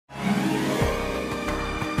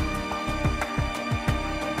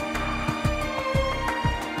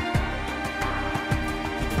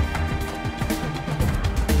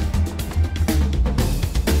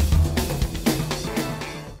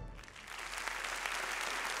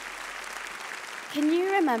Can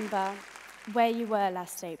you remember where you were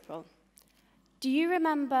last April? Do you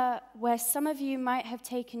remember where some of you might have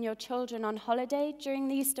taken your children on holiday during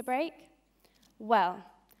the Easter break? Well,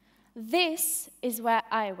 this is where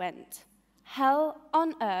I went. Hell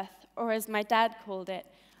on earth, or as my dad called it,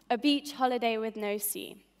 a beach holiday with no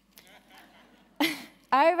sea.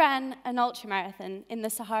 I ran an ultramarathon in the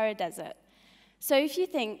Sahara Desert. So if you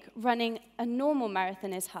think running a normal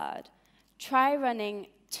marathon is hard, try running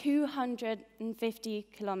 250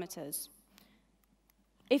 kilometers.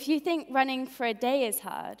 If you think running for a day is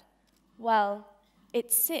hard, well,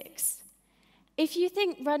 it's 6. If you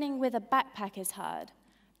think running with a backpack is hard,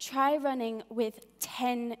 try running with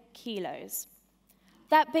 10 kilos.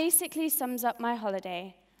 That basically sums up my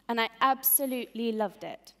holiday, and I absolutely loved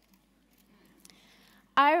it.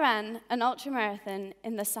 I ran an ultramarathon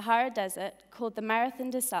in the Sahara Desert called the Marathon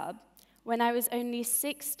des Sables when I was only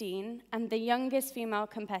 16 and the youngest female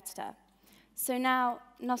competitor. So now,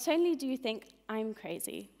 not only do you think I'm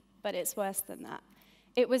crazy, but it's worse than that.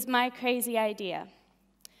 It was my crazy idea.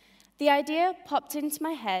 The idea popped into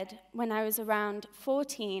my head when I was around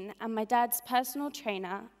 14 and my dad's personal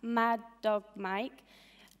trainer, Mad Dog Mike,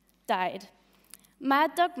 died.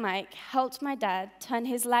 Mad Dog Mike helped my dad turn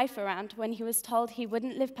his life around when he was told he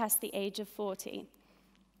wouldn't live past the age of 40.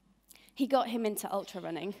 He got him into ultra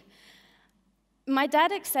running. My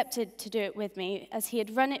dad accepted to do it with me as he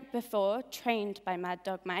had run it before, trained by Mad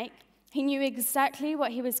Dog Mike. He knew exactly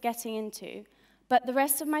what he was getting into, but the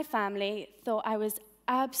rest of my family thought I was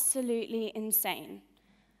absolutely insane.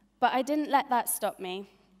 But I didn't let that stop me,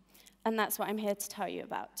 and that's what I'm here to tell you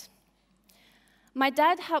about. My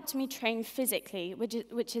dad helped me train physically,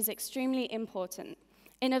 which is extremely important,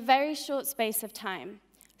 in a very short space of time,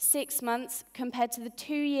 6 months compared to the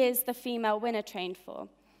 2 years the female winner trained for.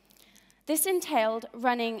 This entailed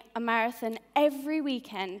running a marathon every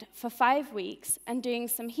weekend for 5 weeks and doing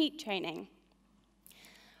some heat training.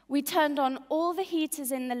 We turned on all the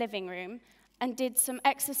heaters in the living room and did some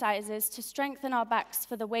exercises to strengthen our backs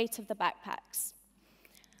for the weight of the backpacks.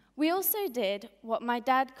 We also did what my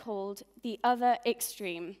dad called the other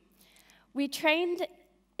extreme. We trained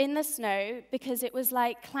in the snow because it was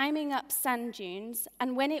like climbing up sand dunes,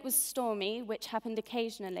 and when it was stormy, which happened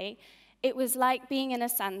occasionally, it was like being in a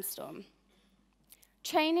sandstorm.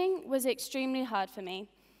 Training was extremely hard for me.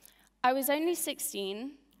 I was only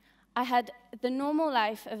 16, I had the normal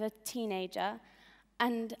life of a teenager,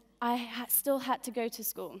 and I still had to go to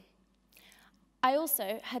school. I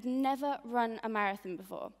also had never run a marathon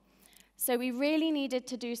before, so we really needed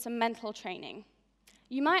to do some mental training.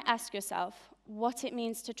 You might ask yourself what it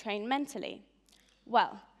means to train mentally.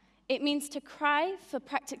 Well, it means to cry for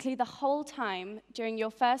practically the whole time during your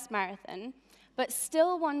first marathon, but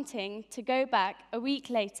still wanting to go back a week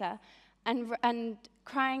later and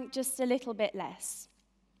crying just a little bit less.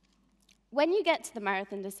 When you get to the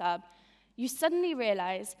Marathon des Sables, you suddenly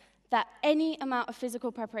realize that any amount of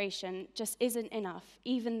physical preparation just isn't enough,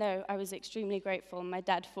 even though I was extremely grateful my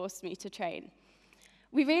dad forced me to train.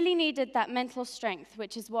 We really needed that mental strength,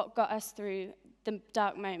 which is what got us through the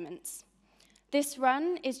dark moments. This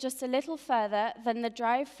run is just a little further than the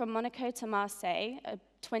drive from Monaco to Marseille,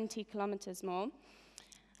 20 kilometers more,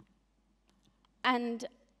 and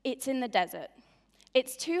it's in the desert.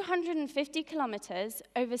 It's 250 kilometers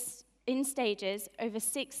in stages over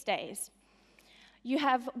 6 days. You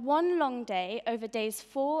have one long day over days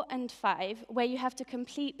 4 and 5, where you have to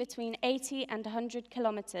complete between 80 and 100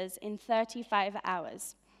 kilometers in 35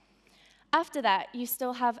 hours. After that, you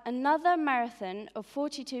still have another marathon of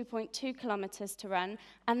 42.2 kilometers to run,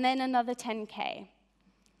 and then another 10K.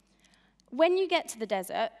 When you get to the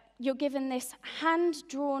desert, you're given this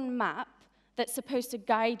hand-drawn map that's supposed to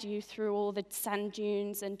guide you through all the sand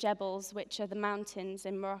dunes and jebels, which are the mountains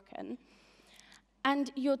in Moroccan.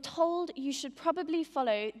 And you're told you should probably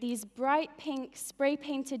follow these bright pink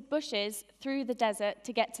spray-painted bushes through the desert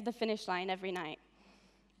to get to the finish line every night.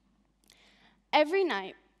 Every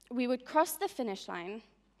night, we would cross the finish line,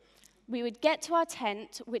 we would get to our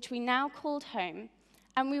tent, which we now called home,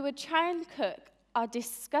 and we would try and cook our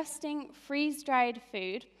disgusting freeze-dried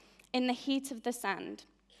food in the heat of the sand.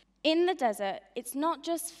 In the desert, it's not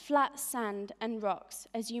just flat sand and rocks,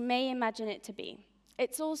 as you may imagine it to be.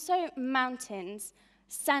 It's also mountains,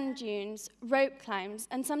 sand dunes, rope climbs,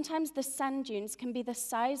 and sometimes the sand dunes can be the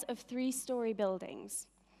size of 3-story buildings.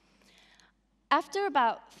 After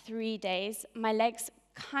about 3 days, my legs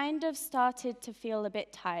kind of started to feel a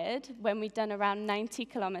bit tired when we'd done around 90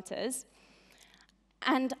 kilometers,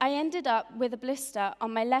 and I ended up with a blister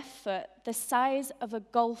on my left foot the size of a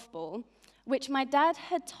golf ball, which my dad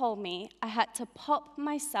had told me I had to pop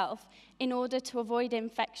myself in order to avoid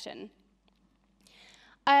infection.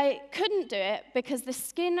 I couldn't do it because the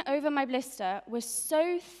skin over my blister was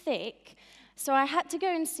so thick, so I had to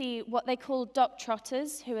go and see what they call doc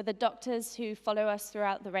trotters, who are the doctors who follow us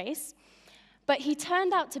throughout the race. But he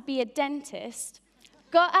turned out to be a dentist,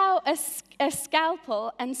 got out a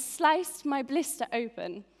scalpel and sliced my blister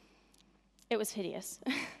open. It was hideous.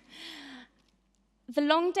 The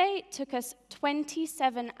long day took us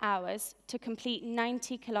 27 hours to complete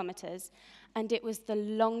 90 kilometers, and it was the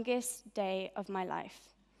longest day of my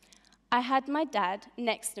life. I had my dad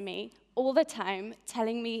next to me all the time,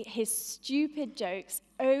 telling me his stupid jokes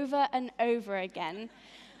over and over again.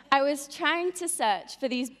 I was trying to search for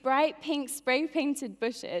these bright pink spray-painted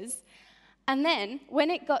bushes, and then,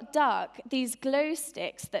 when it got dark, these glow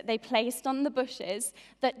sticks that they placed on the bushes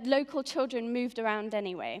that local children moved around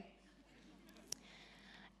anyway.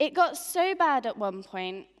 It got so bad at one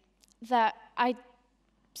point that I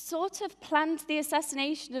sort of planned the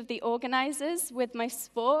assassination of the organizers with my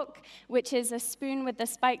spork, which is a spoon with the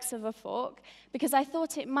spikes of a fork, because I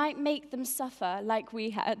thought it might make them suffer like we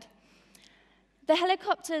had. The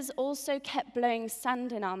helicopters also kept blowing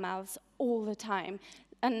sand in our mouths all the time,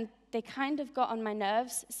 and they kind of got on my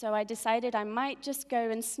nerves, so I decided I might just go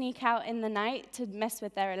and sneak out in the night to mess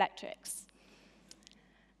with their electrics.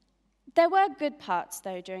 There were good parts,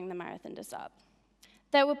 though, during the Marathon des Sables.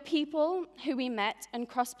 There were people who we met and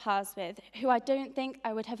crossed paths with who I don't think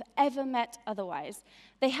I would have ever met otherwise.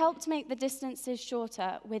 They helped make the distances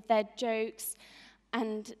shorter with their jokes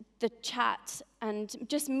and the chat, and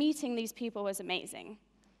just meeting these people was amazing.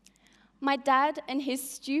 My dad and his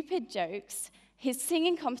stupid jokes, his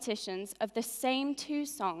singing competitions of the same two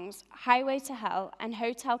songs, Highway to Hell and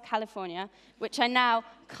Hotel California, which I now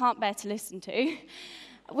can't bear to listen to,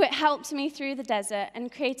 helped me through the desert and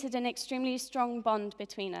created an extremely strong bond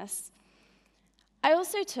between us. I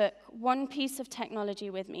also took one piece of technology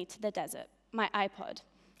with me to the desert, my iPod.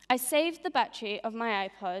 I saved the battery of my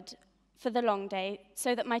iPod for the long day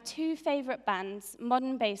so that my two favorite bands,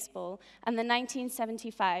 Modern Baseball and the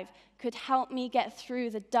 1975, could help me get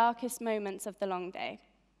through the darkest moments of the long day.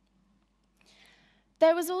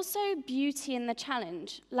 There was also beauty in the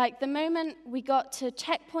challenge, like the moment we got to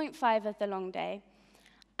checkpoint 5 of the long day,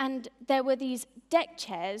 and there were these deck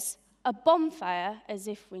chairs, a bonfire, as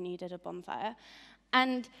if we needed a bonfire,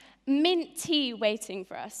 and mint tea waiting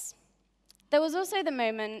for us. There was also the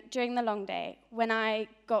moment during the long day when I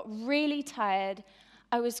got really tired,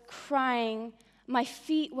 I was crying, my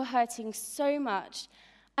feet were hurting so much,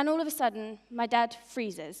 and all of a sudden, my dad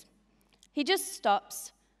freezes. He just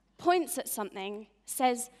stops, points at something,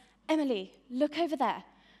 says, "Emily, look over there."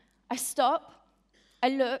 I stop, I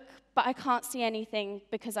look, but I can't see anything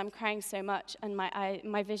because I'm crying so much and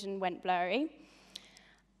my vision went blurry.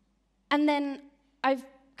 And then I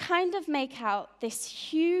kind of make out this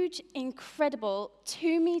huge, incredible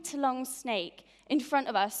 2-meter-long snake in front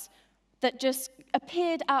of us that just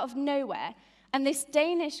appeared out of nowhere. And this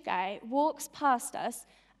Danish guy walks past us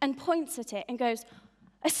and points at it and goes,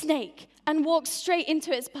 "A snake," and walks straight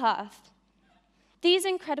into its path. These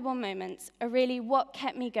incredible moments are really what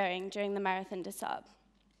kept me going during the Marathon des Sables.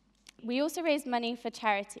 We also raised money for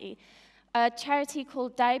charity, a charity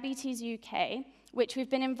called Diabetes UK, which we've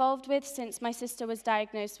been involved with since my sister was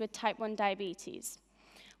diagnosed with type 1 diabetes.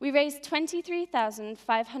 We raised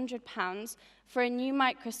 £23,500 for a new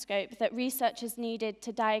microscope that researchers needed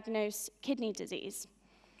to diagnose kidney disease.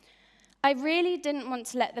 I really didn't want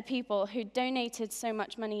to let the people who donated so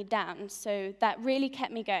much money down, so that really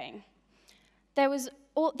kept me going. There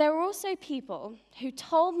were also people who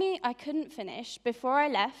told me I couldn't finish before I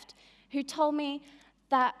left, who told me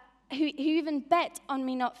that, who even bet on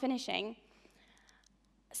me not finishing.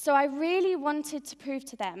 So I really wanted to prove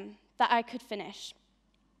to them that I could finish.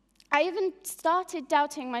 I even started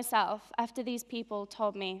doubting myself after these people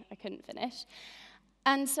told me I couldn't finish.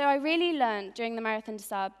 And so I really learned during the Marathon des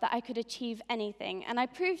Sables that I could achieve anything, and I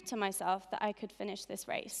proved to myself that I could finish this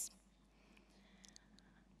race.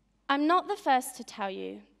 I'm not the first to tell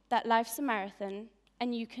you that life's a marathon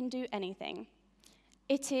and you can do anything.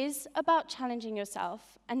 It is about challenging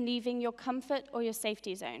yourself and leaving your comfort or your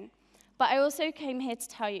safety zone. But I also came here to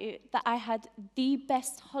tell you that I had the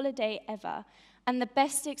best holiday ever and the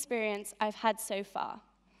best experience I've had so far.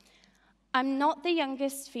 I'm not the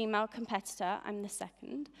youngest female competitor, I'm the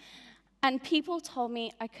second, and people told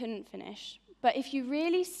me I couldn't finish. But if you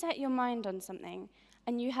really set your mind on something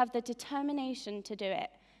and you have the determination to do it,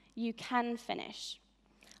 you can finish.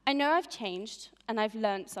 I know I've changed and I've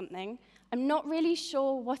learned something. I'm not really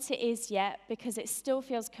sure what it is yet because it still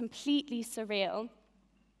feels completely surreal,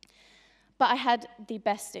 but I had the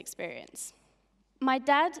best experience. My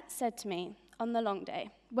dad said to me, on the long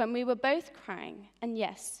day, when we were both crying, and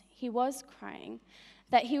yes, he was crying,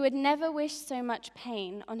 that he would never wish so much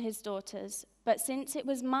pain on his daughters, but since it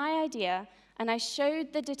was my idea and I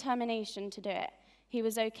showed the determination to do it, he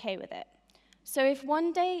was okay with it. So if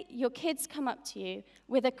one day your kids come up to you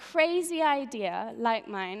with a crazy idea like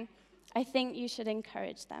mine, I think you should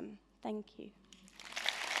encourage them. Thank you.